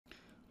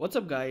What's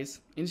up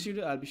guys, in this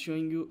video I'll be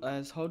showing you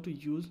as how to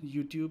use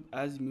YouTube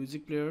as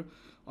music player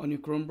on your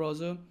Chrome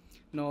browser.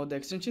 Now the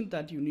extension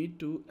that you need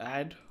to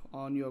add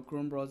on your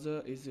Chrome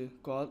browser is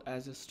called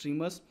as a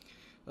Streamus.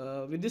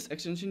 With this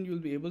extension you'll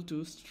be able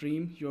to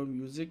stream your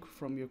music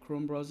from your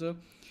Chrome browser,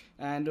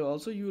 and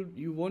also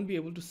you won't be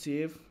able to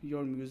save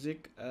your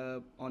music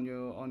on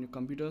your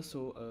computer,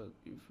 so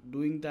if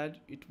doing that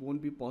it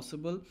won't be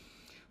possible.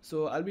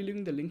 So I'll be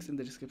leaving the links in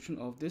the description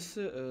of this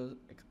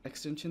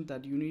extension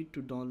that you need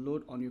to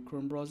download on your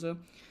Chrome browser.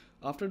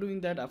 After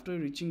doing that, after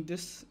reaching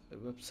this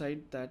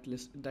website that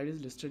is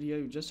listed here,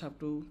 you just have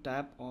to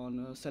tap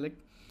on select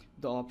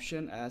the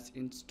option as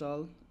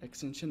install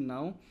extension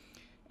now,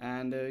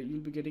 and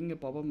you'll be getting a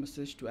pop-up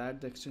message to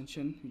add the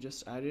extension. You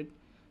just add it,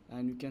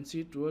 and you can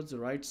see towards the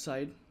right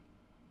side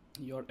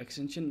your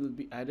extension will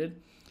be added.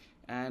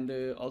 And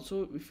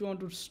also if you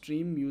want to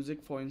stream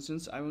music, for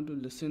instance I want to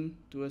listen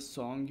to a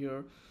song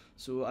here,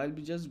 so I'll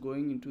be just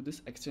going into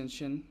this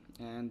extension,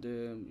 and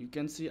you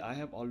can see I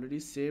have already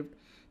saved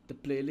the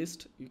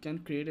playlist. You can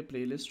create a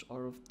playlist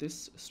out of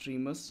this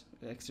Streamus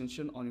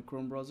extension on your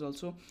Chrome browser.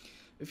 Also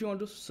if you want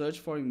to search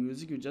for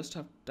music, you just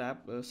have to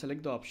tap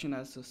select the option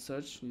as a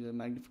search, the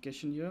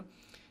magnification here,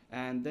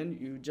 and then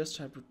you just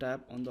have to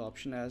tap on the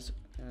option as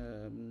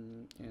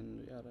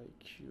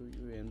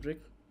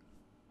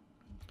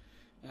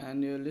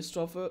and a list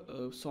of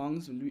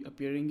songs will be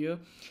appearing here.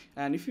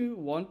 And if you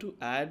want to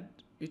add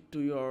it to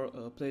your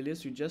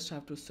playlist, you just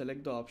have to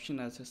select the option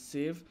as a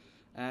save,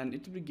 and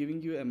it will be giving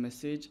you a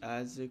message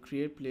as a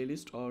create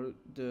playlist, or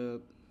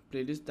the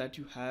playlist that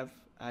you have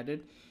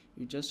added.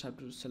 You just have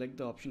to select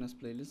the option as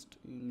playlist,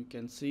 and you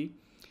can see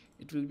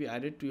it will be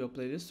added to your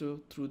playlist.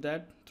 So through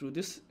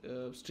this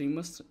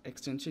Streamus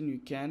extension you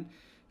can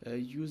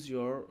use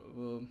your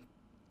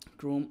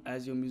Chrome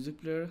as your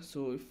music player.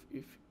 So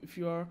if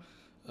you are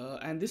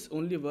and this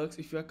only works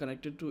if you are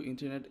connected to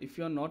internet. If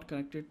you are not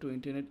connected to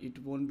internet, it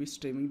won't be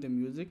streaming the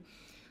music.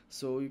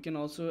 So you can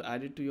also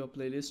add it to your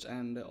playlist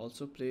and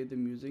also play the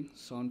music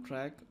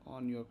soundtrack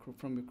on your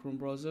from your Chrome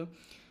browser,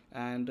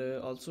 and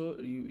also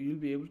you'll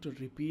be able to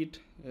repeat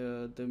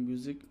the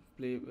music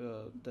play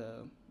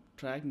the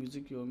track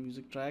music your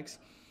music tracks,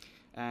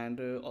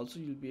 and also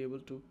you'll be able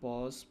to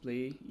pause,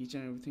 play each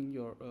and everything.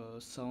 Your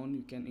sound,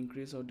 you can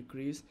increase or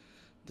decrease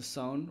the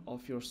sound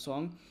of your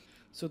song.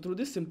 So through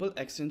this simple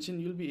extension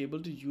you'll be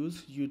able to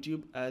use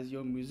YouTube as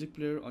your music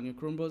player on your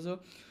Chrome browser.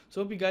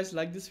 So hope you guys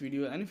like this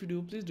video, and if you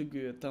do, please do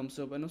give it a thumbs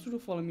up, and also to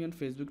follow me on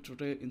Facebook,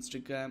 Twitter,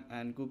 Instagram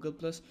and Google+,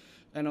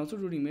 and also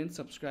to remain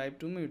subscribed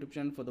to my YouTube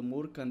channel for the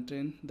more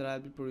content that I'll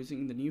be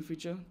producing in the near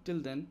future. Till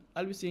then,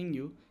 I'll be seeing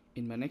you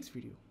in my next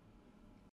video.